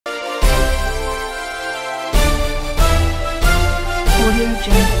Audio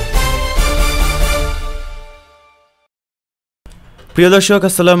Jungle। প্রিয় দর্শক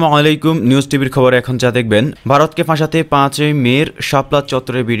আসসালামু আলাইকুম। নিউজ টিভির খবর এখন যা দেখবেন। ভারতকে ফাঁসাতে 5 মের শাপলা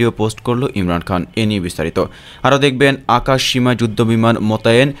চত্বরে ভিডিও পোস্ট করল ইমরান খান, এ নিয়ে বিস্তারিত। আরও দেখবেন আকাশ সীমা যুদ্ধবিমান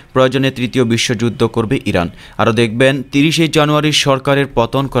মোতায়েন, প্রয়োজনে তৃতীয় বিশ্বযুদ্ধ করবে ইরান। আরও দেখবেন 30 জানুয়ারি সরকারের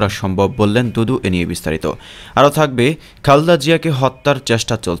পতন করা সম্ভব বললেন দুদু, এ নিয়ে বিস্তারিত। আরও থাকবে খালেদা জিয়াকে হত্যার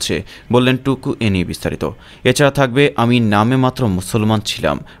চেষ্টা চলছে বললেন টুকু, এ নিয়ে বিস্তারিত। এছাড়া থাকবে আমি নামে মাত্র মুসলমান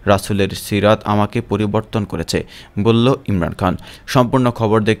ছিলাম, রাসূলের সিরাত আমাকে পরিবর্তন করেছে বলল ইমরান খান। সম্পূর্ণ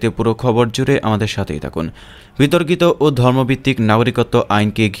খবর দেখতে পুরো খবর জুড়ে আমাদের সাথেই থাকুন। বিতর্কিত ও ধর্মভিত্তিক নাগরিকত্ব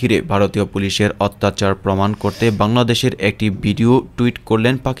আইনকে ঘিরে ভারতীয় পুলিশের অত্যাচার প্রমাণ করতে বাংলাদেশের একটি ভিডিও টুইট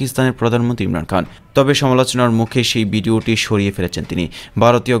করলেন পাকিস্তানের প্রধানমন্ত্রী ইমরান খান। তবে সমালোচনার মুখে সেই ভিডিওটি সরিয়ে ফেলেছেন তিনি।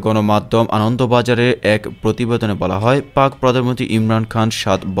 ভারতীয় গণমাধ্যম আনন্দবাজারের এক প্রতিবেদনে বলা হয়, পাক প্রধানমন্ত্রী ইমরান খান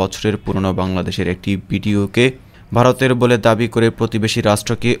 7 বছরের পুরনো বাংলাদেশের একটি ভিডিওকে ভারতের বলে দাবি করে প্রতিবেশী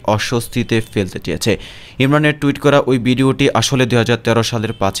রাষ্ট্রকে অস্বস্তিতে ফেলতে চেয়েছে। ইমরানের টুইট করা ওই ভিডিওটি আসলে 2013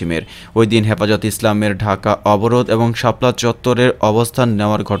 সালের 5 মের। ওই দিন হেফাজতে ইসলামের ঢাকা অবরোধ এবং শাপলা চত্বরের অবস্থান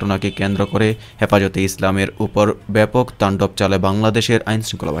নেওয়ার ঘটনাকে কেন্দ্র করে হেফাজতে ইসলামের উপর ব্যাপক তাণ্ডব চালায় বাংলাদেশের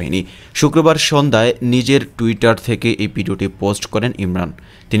আইনশৃঙ্খলা বাহিনী। শুক্রবার সন্ধ্যায় নিজের টুইটার থেকে এই ভিডিওটি পোস্ট করেন ইমরান।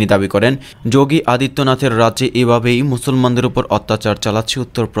 তিনি দাবি করেন, যোগী আদিত্যনাথের রাজ্যে এভাবেই মুসলমানদের উপর অত্যাচার চালাচ্ছে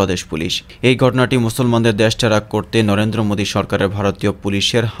উত্তরপ্রদেশ পুলিশ। এই ঘটনাটি মুসলমানদের দেশ ছাড়া করতে নরেন্দ্র মোদী সরকারের ভারতীয়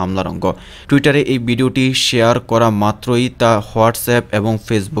পুলিশের হামলার অঙ্গ। টুইটারে এই ভিডিওটি শেয়ার করা মাত্রই তা হোয়াটসঅ্যাপ এবং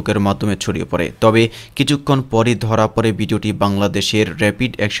ফেসবুকের মাধ্যমে ছড়িয়ে পড়ে। তবে কিছুক্ষণ পরই ধরা পড়ে ভিডিওটি বাংলাদেশের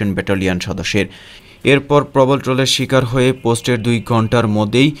র্যাপিড অ্যাকশন ব্যাটালিয়ন সদস্যের। এরপর প্রবল ট্রোলের শিকার হয়ে পোস্টের 2 ঘন্টার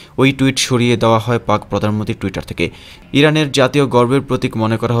মধ্যেই ওই টুইট সরিয়ে দেওয়া হয় পাক প্রধানমন্ত্রীর টুইটার থেকে। ইরানের জাতীয় গর্বের প্রতীক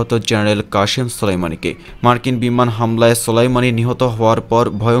মনে করা হতো জেনারেল কাসেম সোলাইমানিকে। মার্কিন বিমান হামলায় সোলাইমানি নিহত হওয়ার পর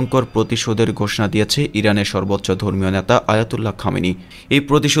ভয়ঙ্কর প্রতিশোধের ঘোষণা দিয়েছে ইরানের সর্বোচ্চ ধর্মীয় নেতা আয়াতুল্লাহ খামেনি। এই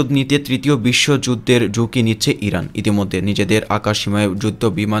প্রতিশোধ নিতে তৃতীয় বিশ্বযুদ্ধের ঝুঁকি নিচ্ছে ইরান। ইতিমধ্যে নিজেদের আকাশসীমায় যুদ্ধ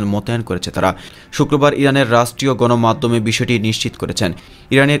বিমান মোতায়েন করেছে তারা। শুক্রবার ইরানের রাষ্ট্রীয় গণমাধ্যমে বিষয়টি নিশ্চিত করেছেন।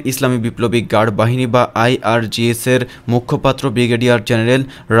 ইরানের ইসলামী বিপ্লবী গার্ড বাহিনী বা IRGS-এর মুখপাত্র ব্রিগেডিয়ার জেনারেল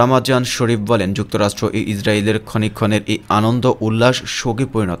রামাজান শরীফ বলেন, যুক্তরাষ্ট্র ও ইসরায়েলের ক্ষণিকক্ষণের এই আনন্দ উল্লাস শোকে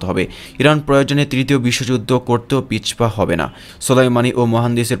পরিণত হবে। ইরান প্রয়োজনে তৃতীয় বিশ্বযুদ্ধ করতেও পিছপা হবে না। সোলাইমানি ও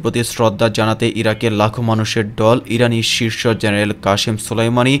মোহান্দিসের প্রতি শ্রদ্ধা জানাতে ইরাকের লাখো মানুষের দল ইরানি শীর্ষ জেনারেল কাসেম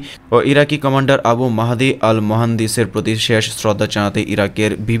সোলাইমানি ও ইরাকি কমান্ডার আবু মাহদি আল মোহান্দিসের প্রতি শেষ শ্রদ্ধা জানাতে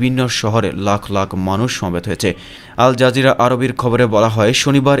ইরাকের বিভিন্ন শহরে লাখ লাখ মানুষ সমবেত হয়েছে। আল জাজিরা আরবির খবরে বলা হয়,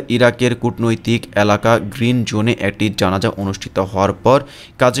 শনিবার ইরাকের কূটনৈতিক এলাকা গ্রিন জোনে একটি জানাজা অনুষ্ঠিত হওয়ার পর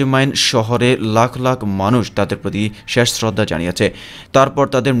কাজেমাইন শহরে লাখ লাখ মানুষ তাদের প্রতি শেষ শ্রদ্ধা জানিয়েছে। তারপর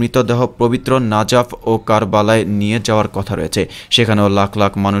তাদের মৃতদেহ পবিত্র নাজাফ ও কারবালায় নিয়ে যাওয়ার কথা রয়েছে। সেখানেও লাখ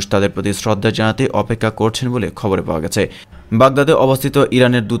লাখ মানুষ তাদের প্রতি শ্রদ্ধা জানাতে অপেক্ষা করছেন বলে খবরে পাওয়া গেছে। বাগদাদে অবস্থিত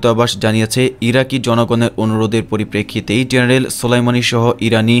ইরানের দূতাবাস জানিয়েছে, ইরাকি জনগণের অনুরোধের পরিপ্রেক্ষিতেই জেনারেল সোলাইমানি সহ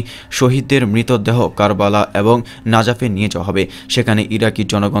ইরানি শহীদদের মৃতদেহ কারবালা এবং নাজাফে নিয়ে যাওয়া হবে। সেখানে ইরাকি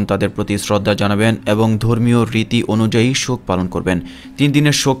জনগণ তাদের প্রতি শ্রদ্ধা জানাবেন এবং ধর্মীয় রীতি অনুযায়ী শোক পালন করবেন। 3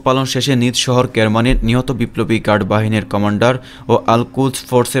 দিনের শোক পালন শেষে নিজ শহর কেরমানে নিহত বিপ্লবী গার্ড বাহিনীর কমান্ডার ও আল কুদস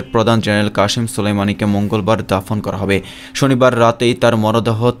ফোর্সের প্রধান জেনারেল কাসেম সোলাইমানিকে মঙ্গলবার দাফন করা হবে। শনিবার রাতেই তার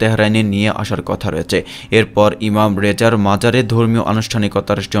মরদেহ তেহরানে নিয়ে আসার কথা রয়েছে। এরপর ইমাম রেজার মাজারে ধর্মীয়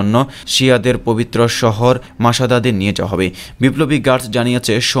আনুষ্ঠানিকতার জন্য শিয়াদের পবিত্র শহর মাসাদাদে নিয়ে যাওয়া হবে। বিপ্লবী গার্ডস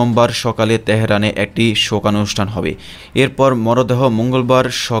জানিয়েছে, সোমবার সকালে তেহরানে একটি শোকানুষ্ঠান হবে। এরপর মরদেহ মঙ্গলবার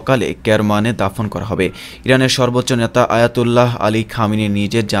সকালে কেরমানে দাফন করা হবে। ইরানের সর্বোচ্চ নেতা আয়াতুল্লাহ আলী খামেনি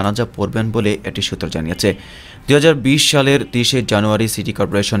নিজে জানাজা পড়বেন বলে এটি সূত্র জানিয়েছে। 2020 সালের 30 জানুয়ারি সিটি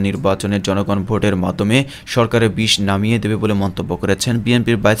কর্পোরেশন নির্বাচনে জনগণ ভোটের মাধ্যমে সরকারের 20 নামিয়ে দেবে বলে মন্তব্য করেছেন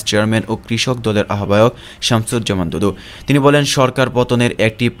বিএনপির ভাইস চেয়ারম্যান ও কৃষক দলের আহ্বায়ক শামসুজ্জামান দুদু। তিনি বলেন, সরকার পতনের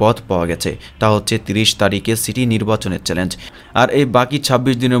একটি পথ পাওয়া গেছে, তা হচ্ছে 30 তারিখে সিটি নির্বাচনের চ্যালেঞ্জ। আর এই বাকি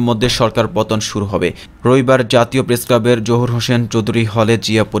 26 দিনের মধ্যে সরকার পতন শুরু হবে। রবিবার জাতীয় প্রেসক্লাবের জহুর হোসেন চৌধুরী হলে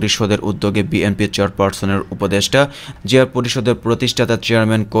জিয়া পরিষদের উদ্যোগে বিএনপি চেয়ারপারসনের উপদেষ্টা, জিয়া পরিষদের প্রতিষ্ঠাতা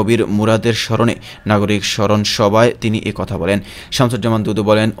চেয়ারম্যান কবির মুরাদের স্মরণে নাগরিক স্মরণ সভায় তিনি কথা বলেন। শামসুজ্জামান দুদু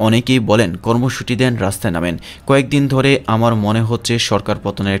বলেন, অনেকেই বলেন কর্মসূচি দেন, রাস্তায় নামেন। কয়েকদিন ধরে আমার মনে হচ্ছে সরকার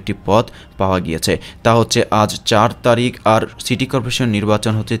পতনের একটি পথ পাওয়া গিয়েছে, তা হচ্ছে আজ 4 তারিখ আর সিটি কর্পোরেশন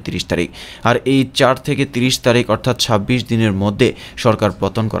নির্বাচন হচ্ছে 30 তারিখ। আর এই 4 থেকে 30 তারিখ অর্থাৎ 26 দিনের মধ্যে সরকার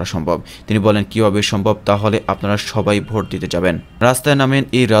পতন করা সম্ভব। তিনি বলেন, কিভাবে সম্ভব? তাহলে আপনারা সবাই ভোট দিতে যাবেন, রাস্তায় নামেন।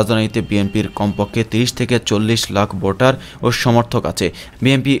 এই রাজধানীতে বিএনপির কমপক্ষে 30 থেকে 40 লাখ ভোটার ও সমর্থক আছে।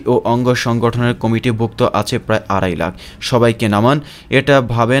 বিএনপি ও অঙ্গ সংগঠনের কমিটিভুক্ত আছে প্রায় 2.5 লাখ। সবাইকে নামান। এটা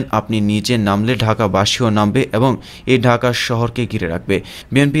ভাবেন আপনি নিচে নামলে ঢাকাবাসীও নামবে এবং এই ঢাকা শহরকে ঘিরে রাখবে।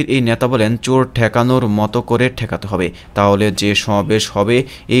 বিএনপির এই নেতা বলেন, চোর ঠেকানোর মতো করে ঠেকাতে হবে। তাহলে যে সমাবেশ হবে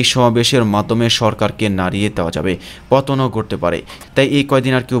এই সমাবেশের মাধ্যমে সরকারকে নাড়িয়ে দেওয়া যাবে, পতনও করতে পারে। তাই এই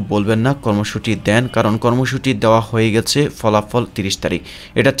কয়দিন আর কেউ বলবেন না কর্মসূচি দেন, কারণ কর্মসূচি দেওয়া হয়ে গেছে, ফলাফল 30 তারিখ।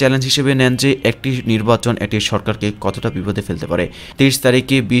 এটা চ্যালেঞ্জ হিসেবে নেন যে একটি নির্বাচন একটি সরকারকে কতটা বিপদে ফেলতে পারে। 30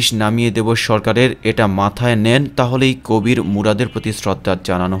 তারিখে বিষ নামিয়ে দেব সরকারের, এটা মাথায় নেন, তাহলেই কবির মুরাদের প্রতি শ্রদ্ধা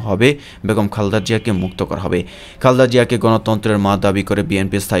জানানো হবে, বেগম খালেদা জিয়াকে মুক্ত করা হবে। খালেদা জিয়াকে গণতন্ত্রের মা দাবি করে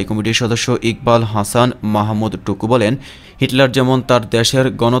বিএনপির স্থায়ী কমিটির সদস্য ইকবাল হাসান মাহমুদ টুকু বলেন, হিটলার যেমন তার দেশের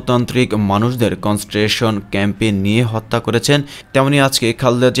গণতান্ত্রিক মানুষদের কনসেন্ট্রেশন ক্যাম্পে নিয়ে হত্যা করেছেন, তেমনি আজকে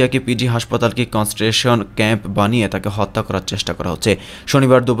খালেদা জিয়াকে পিজি হাসপাতালকে কনসেন্ট্রেশন ক্যাম্প বানিয়ে তাকে হত্যা করার চেষ্টা করা হচ্ছে।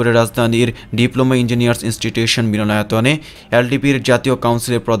 শনিবার দুপুরে রাজধানীর ডিপ্লোমা ইঞ্জিনিয়ার্স ইনস্টিটিউশন মিলনায়তনে এলডিপির জাতীয়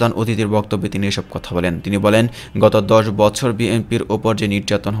কাউন্সিলের প্রধান অতিথির বক্তব্যে তিনি এসব কথা বলেন। তিনি বলেন, গত 10 বছর বিএনপির ওপর যে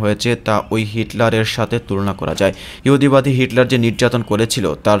নির্যাতন হয়েছে তা ওই হিটলারের সাথে তুলনা করা যায়। ইহুদিবাদী হিটলার যে নির্যাতন করেছিল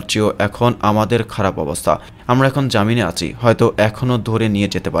তার চেয়েও এখন আমাদের খারাপ অবস্থা। আমরা এখন জামিনে আছি, হয়তো এখনও ধরে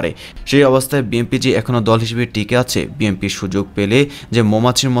নিয়ে যেতে পারে। সেই অবস্থায় বিএনপি যে এখনও দল হিসেবে টিকে আছে, বিএনপি সুযোগ পেলে যে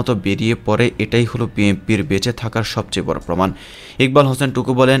মৌমাছির মতো বেরিয়ে পড়ে, এটাই হলো বিএনপির বেঁচে থাকার সবচেয়ে বড় প্রমাণ। ইকবাল হোসেন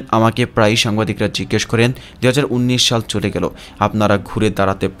টুকু বলেন, আমাকে প্রায়ই সাংবাদিকরা জিজ্ঞেস করেন 2019 সাল চলে গেল, আপনারা ঘুরে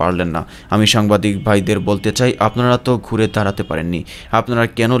দাঁড়াতে পারলেন না। আমি সাংবাদিক ভাইদের বলতে চাই, আপনারা তো ঘুরে দাঁড়াতে পারেননি। আপনারা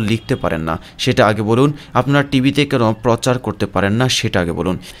কেন লিখতে পারেন না সেটা আগে বলুন। আপনারা টিভিতে কেন প্রচার করতে পারেন না সেটা আগে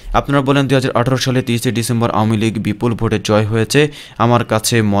বলুন। আপনারা বলেন 2018 সালে 30 ডিসেম্বর আওয়ামী লীগ বিপুল ভোটে জয় হয়েছে। আমার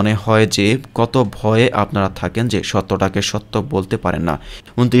কাছে মনে হয় যে কত ভয়ে আপনারা থাকেন যে সত্যটাকে সত্য বলতে পারেন না।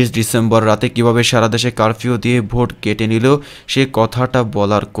 29 ডিসেম্বর রাতে কিভাবে সারা দেশে কারফিউ দিয়ে ভোট কেটে নিল সে কথাটা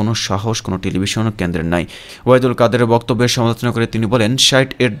বলার কোনো সাহস কোনো টেলিভিশন কেন্দ্রের নাই। ওবায়দুল কাদেরের বক্তব্যের সমালোচনা করে তিনি বলেন,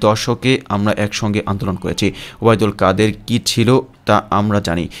 60-এর দশকে আমরা একসঙ্গে আন্দোলন করেছি। ওবায়দুল কাদের কি ছিল তা আমরা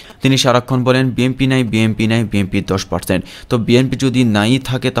জানি। তিনি সারাক্ষণ বলেন বিএনপি নাই, বিএনপি নাই, বিএনপি 10%। তো বিএনপি যদি নাই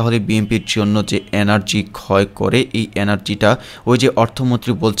থাকে তাহলে বিএনপির জন্য যে এনার্জি ক্ষয় করে, এই এনার্জিটা ওই যে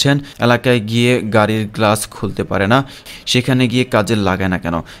অর্থমন্ত্রী বলছেন এলাকায় গিয়ে গাড়ির গ্লাস খুলতে পারে না, সেখানে গিয়ে কাজে লাগায় না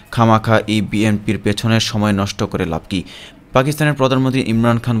কেন? খামাখা এই বিএনপির পেছনে সময় নষ্ট করে লাভ কি? পাকিস্তানের প্রধানমন্ত্রী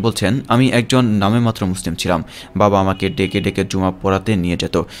ইমরান খান বলছেন, আমি একজন নামে মাত্র মুসলিম ছিলাম। বাবা আমাকে ডেকে ডেকে জুমা পড়াতে নিয়ে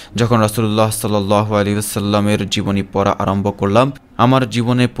যেত। যখন রাসূলুল্লাহ সাল্লাল্লাহু আলাইহি ওয়াসাল্লামের জীবনী পড়া আরম্ভ করলাম, আমার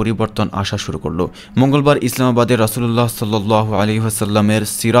জীবনে পরিবর্তন আসা শুরু করলো। মঙ্গলবার ইসলামাবাদে রাসূলুল্লাহ সাল্লাল্লাহু আলাইহি ওয়াসাল্লামের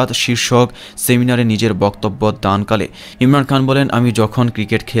সিরাত শীর্ষক সেমিনারে নিজের বক্তব্য দানকালে ইমরান খান বলেন, আমি যখন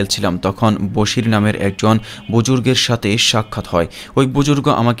ক্রিকেট খেলছিলাম তখন বশির নামের একজন বুজুর্গের সাথে সাক্ষাৎ হয়। ওই বুজুর্গ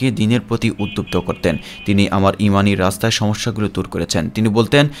আমাকে দিনের প্রতি উদ্বুদ্ধ করতেন। তিনি আমার ইমানি রাস্তায় সমস্যাগুলো দূর করেছেন। তিনি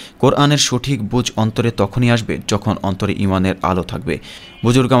বলতেন, কোরআনের সঠিক বুঝ অন্তরে তখনই আসবে যখন অন্তরে ইমানের আলো থাকবে।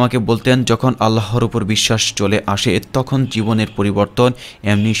 বুজুর্গ আমাকে বলতেন, যখন আল্লাহর উপর বিশ্বাস চলে আসে তখন জীবনের পরিবর্তন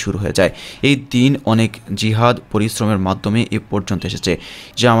এমনি শুরু হয়ে যায়। এই দিন অনেক জিহাদ পরিশ্রমের মাধ্যমে এ পর্যন্ত এসেছে,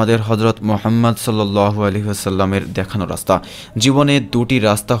 যা আমাদের হযরত মুহাম্মদ সাল্লাল্লাহু আলাইহি ওয়াসাল্লামের দেখানো রাস্তা। জীবনে দুটি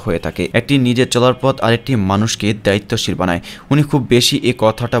রাস্তা হয়ে থাকে, একটি নিজের চলার পথ, আরেকটি মানুষকে দায়িত্বশীল বানায়। উনি খুব বেশি এই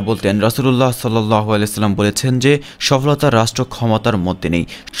কথাটা বলতেন। রাসূলুল্লাহ সাল্লাল্লাহু আলাইহি ওয়াসাল্লাম বলেছেন যে সফলতা রাষ্ট্র ক্ষমতার মধ্যে নেই,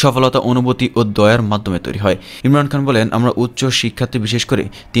 সফলতা অনুভূতি ও দয়ার মাধ্যমে তৈরি হয়। ইমরান খান বলেন, আমরা উচ্চ শিক্ষার্থী বিশেষ করে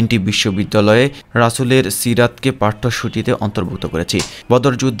 3টি বিশ্ববিদ্যালয়ে রাসূলের সিরাতকে পাঠ্যসূচিতে অন্তর্ভুক্ত করেছি।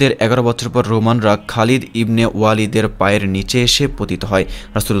 বদর যুদ্ধের 11 বছর পর রোমানরা খালিদ ইবনে ওয়ালিদের পায়ের নিচে এসে পতিত হয়।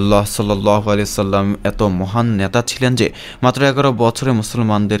 রাসূলুল্লাহ সাল্লাল্লাহু আলাইহি ওয়াসাল্লাম এত মহান নেতা ছিলেন যে মাত্র 11 বছরে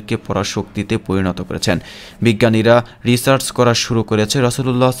মুসলমানদেরকে পরাশক্তিতে পরিণত করেছেন। বিজ্ঞানীরা রিসার্চ করা শুরু করেছে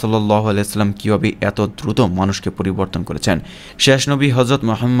রাসূলুল্লাহ সাল্লাল্লাহু আলাইহি ওয়াসাল্লাম কিভাবে এত দ্রুত মানুষকে পরিবর্তন করেছেন। শেষ নবী হযরত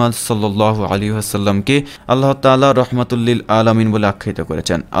মুহাম্মদ সাল্লাল্লাহু আলাইহি ওয়াসাল্লামকে আল্লাহ তাআলা রাহমাতুল লিল আলামিন বলে আখ্যায়িত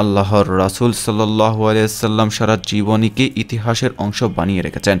করেছেন। আল্লাহর রাসূল সাল্লাল্লাহু আলাইহি ওয়াসাল্লাম সারা জীবনীকে ইতিহাসের অংশ বানিয়ে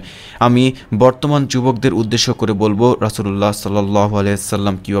রেখেছেন। আমি বর্তমান যুবকদের উদ্দেশ্য করে বলবো, রাসূলুল্লাহ সাল্লাল্লাহু আলাইহি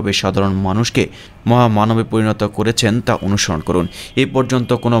ওয়াসাল্লাম কিভাবে সাধারণ মানুষকে মহামানবে পরিণত করেছেন তা অনুসরণ করুন। এই পর্যন্ত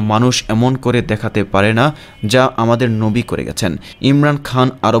কোনো মানুষ এমন করে দেখাতে পারে না যা আমাদের নবী করে গেছেন। ইমরান খান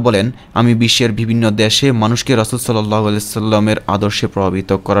আরও বলেন, আমি বিশ্বের বিভিন্ন দেশে মানুষকে রাসূল সাল্লাল্লাহু আলাইহি ওয়াসাল্লামের আদর্শে প্রভাবিত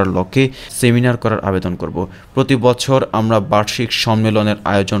করার লক্ষ্যে সেমিনার করার আবেদন করব। প্রতি বছর আমরা বার্ষিক সম্মেলনের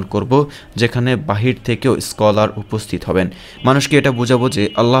আয়োজন করব, যেখানে বাহির থেকেও স্কলার উপস্থিত হবেন। মানুষকে এটা বোঝাবো যে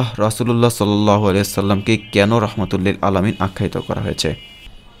আল্লাহ রাসূলুল্লাহ সাল্লাল্লাহু আলাইহি ওয়াসাল্লামকে কেন রাহমাতুল লিল আলামিন আখ্যায়িত করা হয়েছে।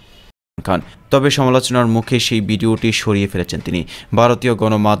 খান তবে সমালোচনার মুখে সেই ভিডিওটি সরিয়ে ফেলেছেন তিনি। ভারতীয়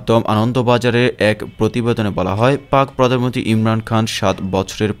গণমাধ্যম আনন্দবাজারের এক প্রতিবেদনে বলা হয়, পাক প্রধানমন্ত্রী ইমরান খান 7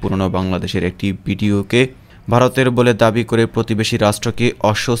 বছরের পুরনো বাংলাদেশের একটি ভিডিওকে ভারতের বলে দাবি করে প্রতিবেশী রাষ্ট্রকে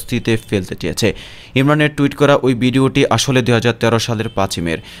অস্বস্তিতে ফেলতে চেয়েছে। ইমরানের টুইট করা ওই ভিডিওটি আসলে 2013 সালের 5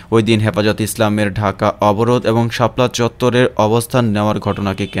 মে। ওই দিন হেফাজতে ইসলামের ঢাকা অবরোধ এবং শাপলা চত্বরের অবস্থান নেওয়ার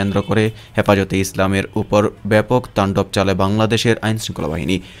ঘটনাকে কেন্দ্র করে হেফাজতে ইসলামের উপর ব্যাপক তাণ্ডব চালায় বাংলাদেশের আইনশৃঙ্খলা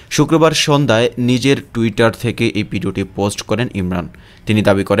বাহিনী। শুক্রবার সন্ধ্যায় নিজের টুইটার থেকে এই ভিডিওটি পোস্ট করেন ইমরান। তিনি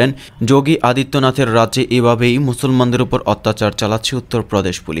দাবি করেন, যোগী আদিত্যনাথের রাজ্যে এভাবেই মুসলমানদের উপর অত্যাচার চালাচ্ছে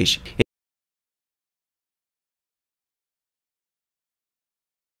উত্তরপ্রদেশ পুলিশ।